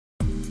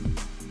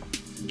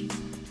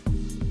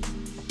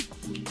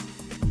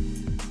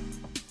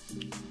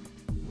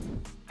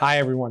Hi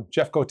everyone,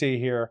 Jeff Cote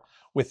here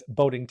with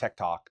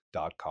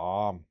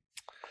boatingtechtalk.com.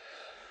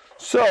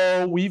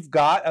 So we've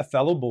got a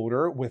fellow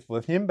boater with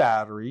lithium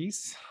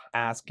batteries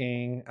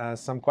asking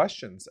some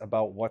questions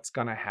about what's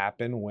going to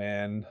happen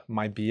when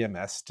my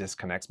BMS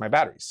disconnects my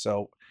batteries.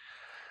 So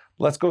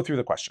let's go through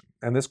the question.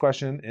 And this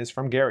question is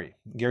from Gary.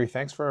 Gary,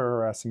 thanks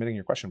for submitting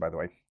your question, by the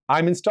way.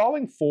 I'm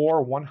installing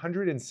 4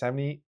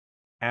 170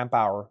 amp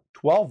hour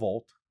 12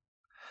 volt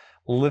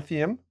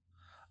lithium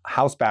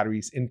house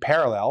batteries in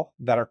parallel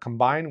that are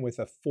combined with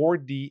a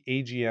 4D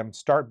AGM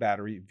start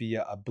battery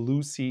via a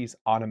BlueSea's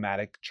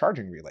automatic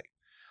charging relay.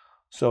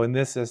 So in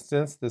this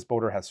instance, this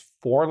boater has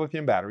 4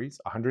 lithium batteries,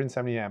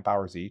 170 amp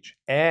hours each,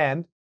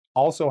 and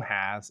also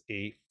has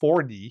a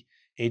 4D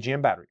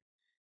AGM battery.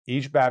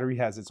 Each battery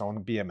has its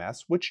own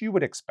BMS, which you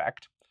would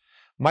expect.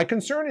 My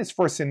concern is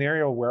for a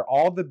scenario where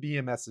all the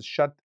BMS is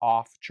shut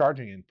off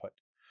charging input.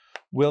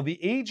 Will the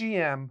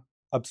AGM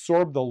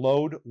absorb the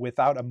load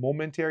without a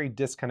momentary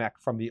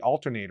disconnect from the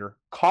alternator,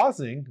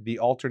 causing the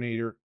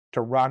alternator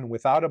to run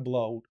without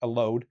a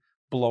load,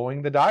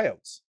 blowing the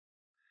diodes?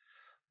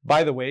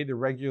 By the way, the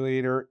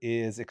regulator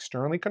is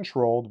externally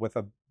controlled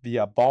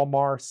via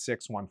Balmar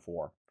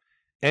 614.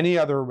 Any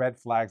other red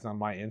flags on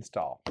my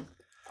install?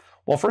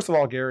 Well, first of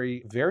all,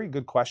 Gary, very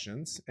good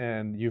questions,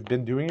 and you've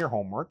been doing your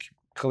homework.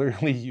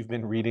 Clearly, you've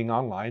been reading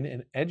online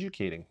and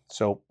educating.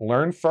 So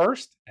learn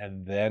first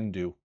and then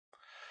do.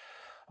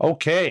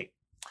 Okay.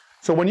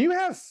 So when you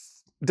have,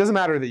 it doesn't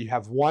matter that you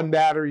have 1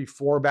 battery,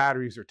 4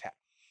 batteries, or 10.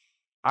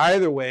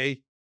 Either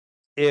way,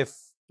 if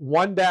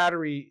one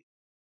battery,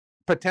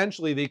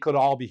 potentially they could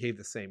all behave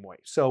the same way.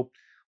 So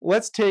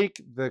let's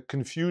take the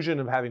confusion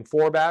of having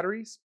 4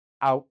 batteries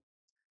out,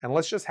 and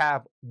let's just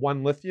have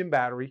 1 lithium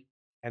battery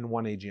and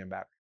 1 AGM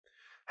battery.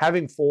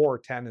 Having 4 or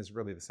 10 is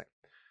really the same.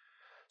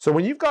 So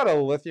when you've got a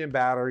lithium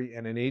battery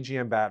and an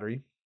AGM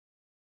battery,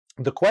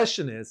 the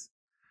question is,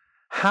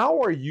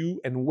 how are you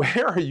and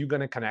where are you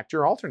going to connect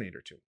your alternator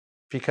to?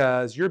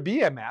 Because your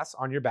BMS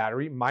on your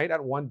battery might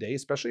at one day,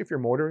 especially if you're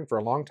motoring for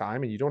a long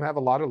time and you don't have a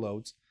lot of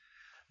loads,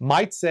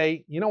 might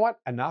say, you know what,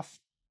 enough,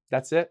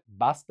 that's it,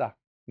 basta,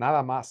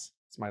 nada más.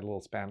 It's my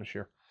little Spanish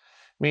here.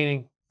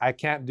 Meaning, I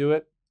can't do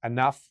it,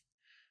 enough,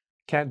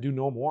 can't do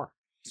no more.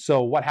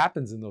 So what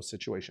happens in those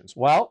situations?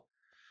 Well,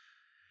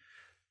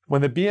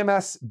 when the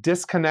BMS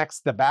disconnects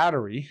the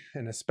battery,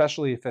 and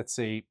especially if it's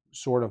a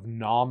sort of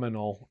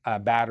nominal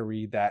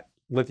battery, that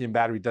lithium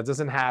battery that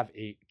doesn't have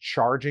a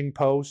charging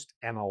post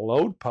and a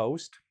load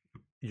post,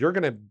 you're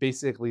going to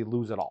basically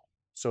lose it all.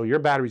 So your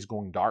battery's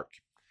going dark.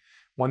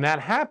 When that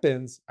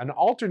happens, an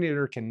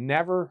alternator can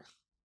never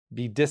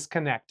be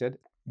disconnected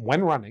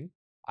when running,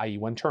 i.e.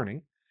 when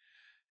turning,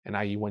 and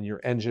i.e. when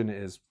your engine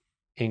is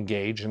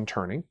engaged and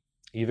turning.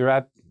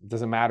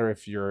 Doesn't matter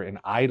if you're in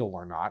idle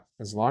or not,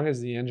 as long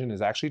as the engine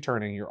is actually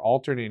turning, your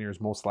alternator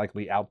is most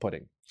likely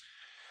outputting.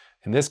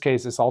 In this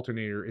case, this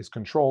alternator is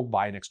controlled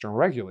by an external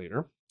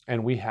regulator,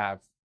 and we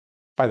have,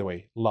 by the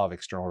way, love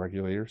external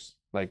regulators.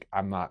 Like,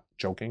 I'm not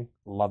joking,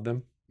 love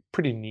them.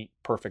 Pretty neat,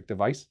 perfect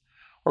device,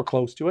 or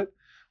close to it.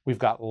 We've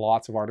got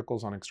lots of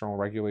articles on external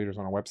regulators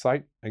on our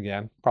website.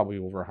 Again, probably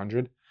over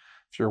 100.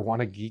 If you want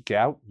to geek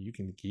out, you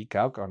can geek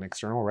out on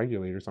external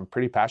regulators. I'm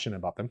pretty passionate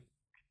about them.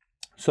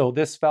 So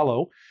this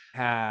fellow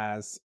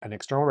has an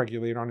external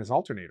regulator on his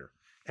alternator,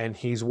 and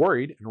he's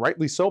worried, and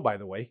rightly so, by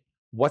the way,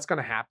 what's going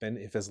to happen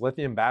if his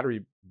lithium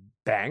battery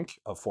bank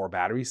of 4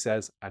 batteries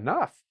says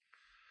enough?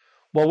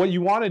 Well, what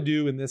you want to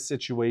do in this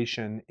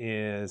situation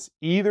is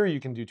either you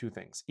can do 2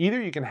 things.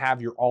 Either you can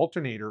have your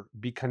alternator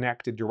be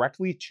connected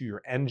directly to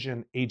your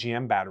engine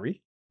AGM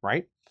battery,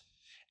 right?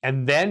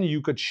 And then you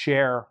could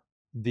share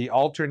the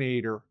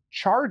alternator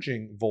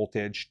charging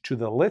voltage to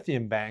the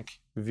lithium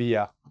bank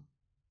via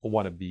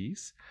one of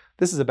these.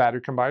 This is a battery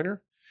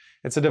combiner.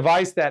 It's a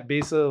device that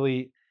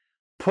basically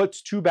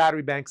puts 2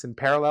 battery banks in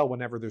parallel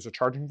whenever there's a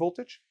charging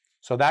voltage.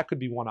 So that could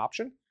be one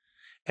option.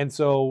 And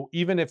so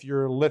even if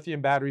your lithium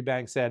battery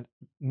bank said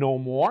no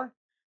more,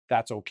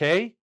 that's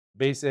okay.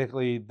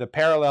 Basically, the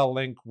parallel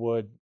link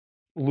would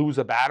lose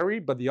a battery,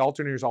 but the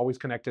alternator is always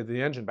connected to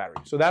the engine battery.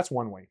 So that's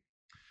one way.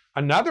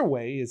 Another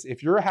way is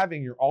if you're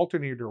having your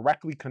alternator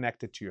directly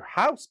connected to your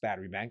house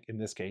battery bank, in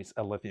this case,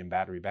 a lithium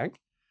battery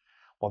bank.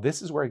 Well,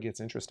 this is where it gets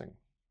interesting.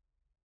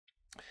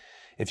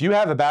 If you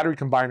have a battery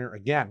combiner,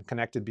 again,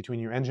 connected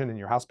between your engine and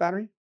your house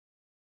battery,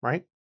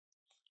 right?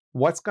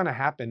 What's going to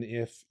happen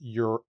if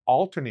your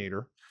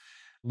alternator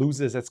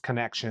loses its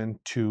connection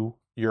to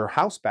your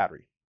house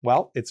battery?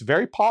 Well, it's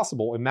very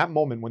possible in that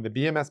moment when the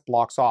BMS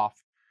blocks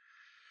off,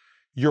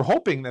 you're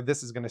hoping that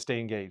this is going to stay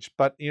engaged,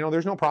 but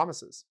there's no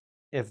promises.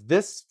 If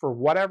this, for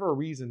whatever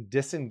reason,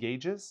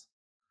 disengages,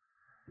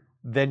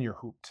 then you're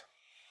hooped.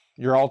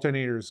 Your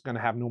alternator is going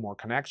to have no more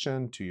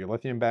connection to your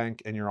lithium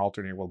bank, and your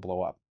alternator will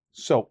blow up.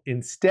 So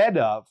instead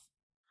of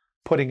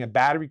putting a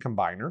battery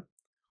combiner,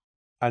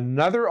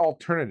 another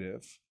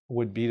alternative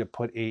would be to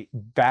put a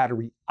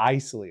battery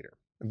isolator.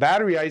 A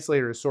battery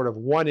isolator is sort of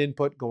one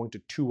input going to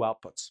 2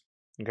 outputs,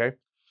 okay?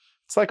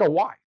 It's like a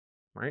Y,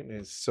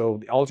 right? So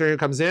the alternator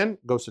comes in,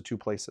 goes to 2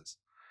 places.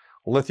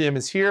 Lithium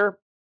is here,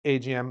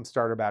 AGM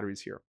starter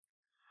batteries here.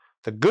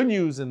 The good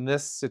news in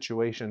this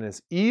situation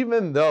is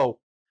even though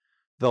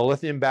the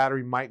lithium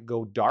battery might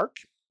go dark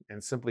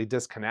and simply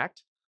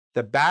disconnect,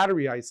 the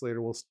battery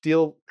isolator will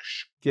still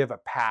give a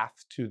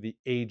path to the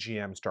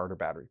AGM starter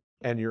battery.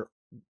 And your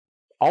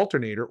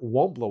alternator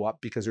won't blow up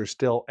because there's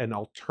still an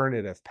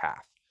alternative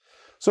path.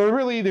 So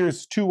really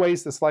there's two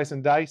ways to slice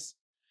and dice.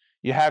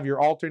 You have your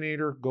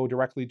alternator go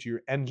directly to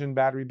your engine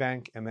battery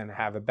bank and then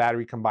have a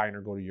battery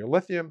combiner go to your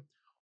lithium.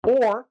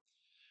 Or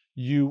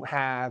you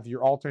have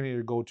your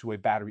alternator go to a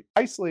battery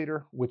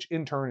isolator, which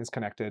in turn is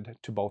connected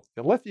to both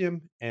the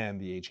lithium and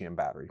the AGM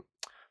battery.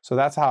 So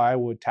that's how I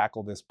would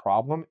tackle this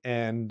problem.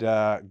 And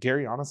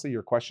Gary, honestly,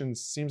 your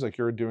questions seems like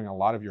you're doing a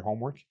lot of your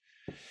homework.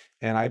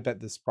 And I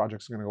bet this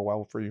project's going to go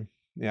well for you.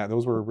 Yeah,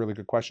 those were really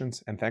good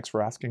questions. And thanks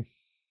for asking.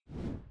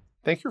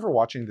 Thank you for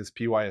watching this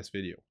PYS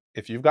video.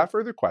 If you've got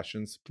further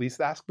questions, please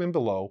ask them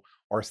below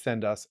or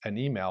send us an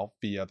email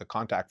via the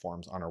contact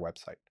forms on our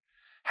website.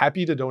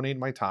 Happy to donate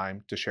my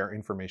time to share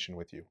information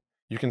with you.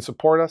 You can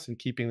support us in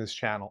keeping this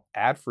channel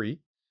ad-free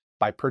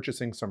by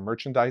purchasing some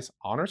merchandise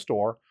on our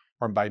store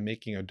or by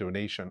making a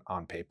donation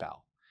on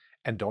PayPal.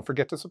 And don't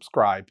forget to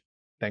subscribe.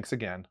 Thanks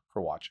again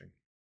for watching.